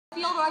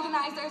field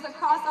organizers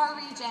across our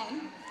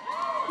region.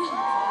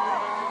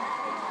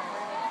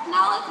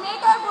 Now let's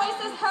make our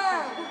voices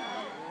heard.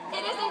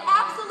 It is an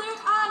absolute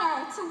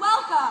honor to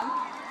welcome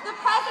the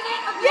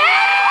President of the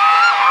United States.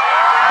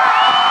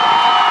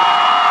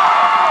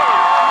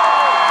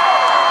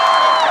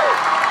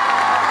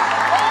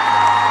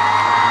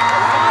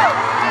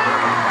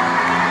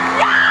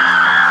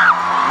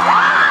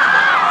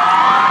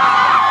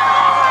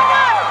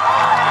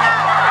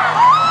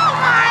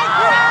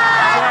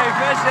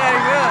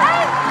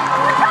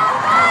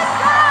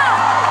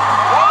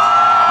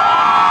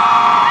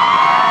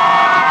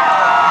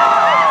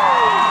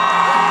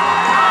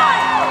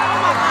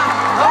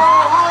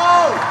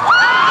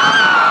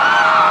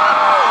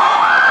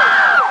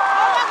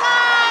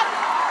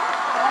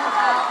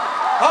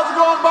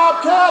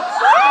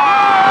 Bobcats!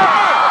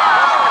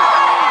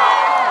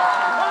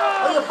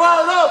 Are you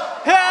fired up?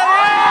 Hell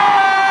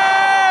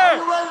yeah! Are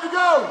you ready to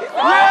go?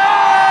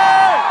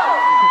 Yeah!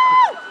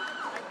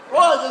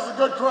 Boy, this is a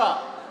good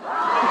crowd.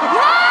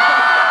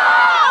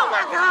 Oh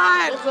my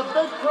God! It's a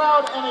big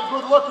crowd and a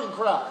good-looking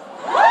crowd.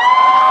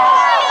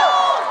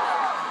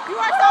 You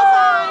are so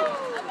fine.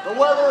 The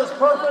weather is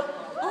perfect.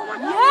 Oh my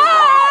God!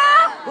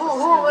 Yeah!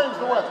 Who arranged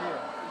the weather?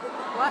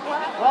 What?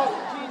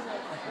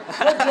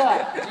 Good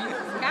job.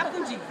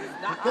 Captain Jesus.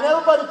 Can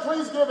everybody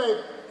please give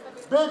a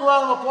big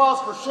round of applause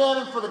for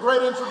Shannon for the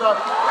great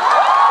introduction?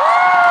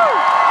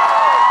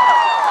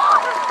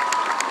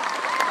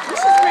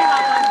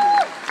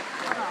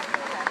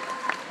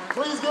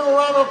 Please give a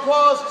round of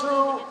applause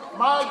to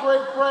my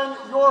great friend,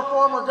 your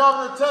former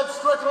governor, Ted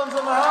Strickland's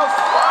in the house.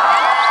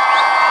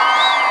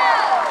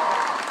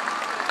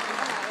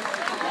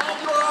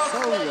 And your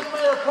outstanding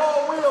mayor,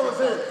 Paul Wheel, is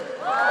here.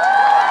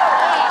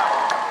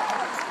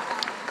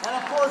 And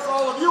of course,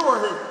 all of you are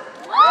here.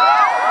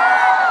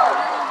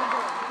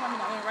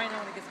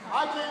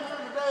 I came here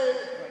today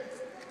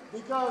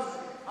because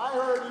I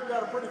heard you've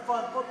got a pretty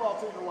fun football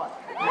team to watch.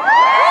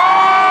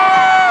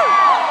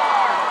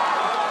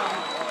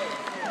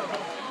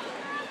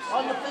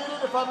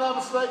 Undefeated, if I'm not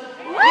mistaken.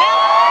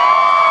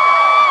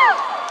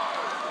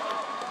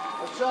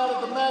 A shot at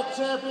the MAC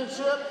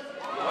championship.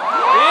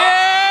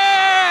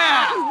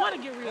 Yeah! You want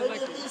to get real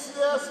Maybe an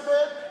ECS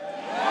bid.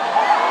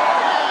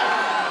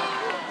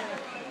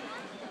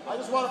 I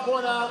just want to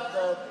point out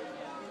that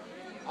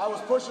I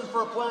was pushing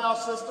for a playoff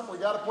system. We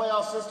got a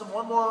playoff system.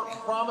 One more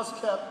promise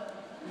kept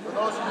for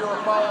those of you who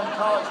are following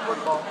college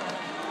football.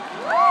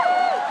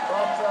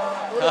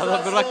 But it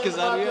is outstanding. The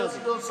Bobcats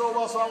are doing so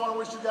well, so I want to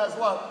wish you guys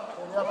luck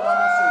in the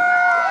upcoming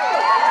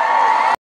season.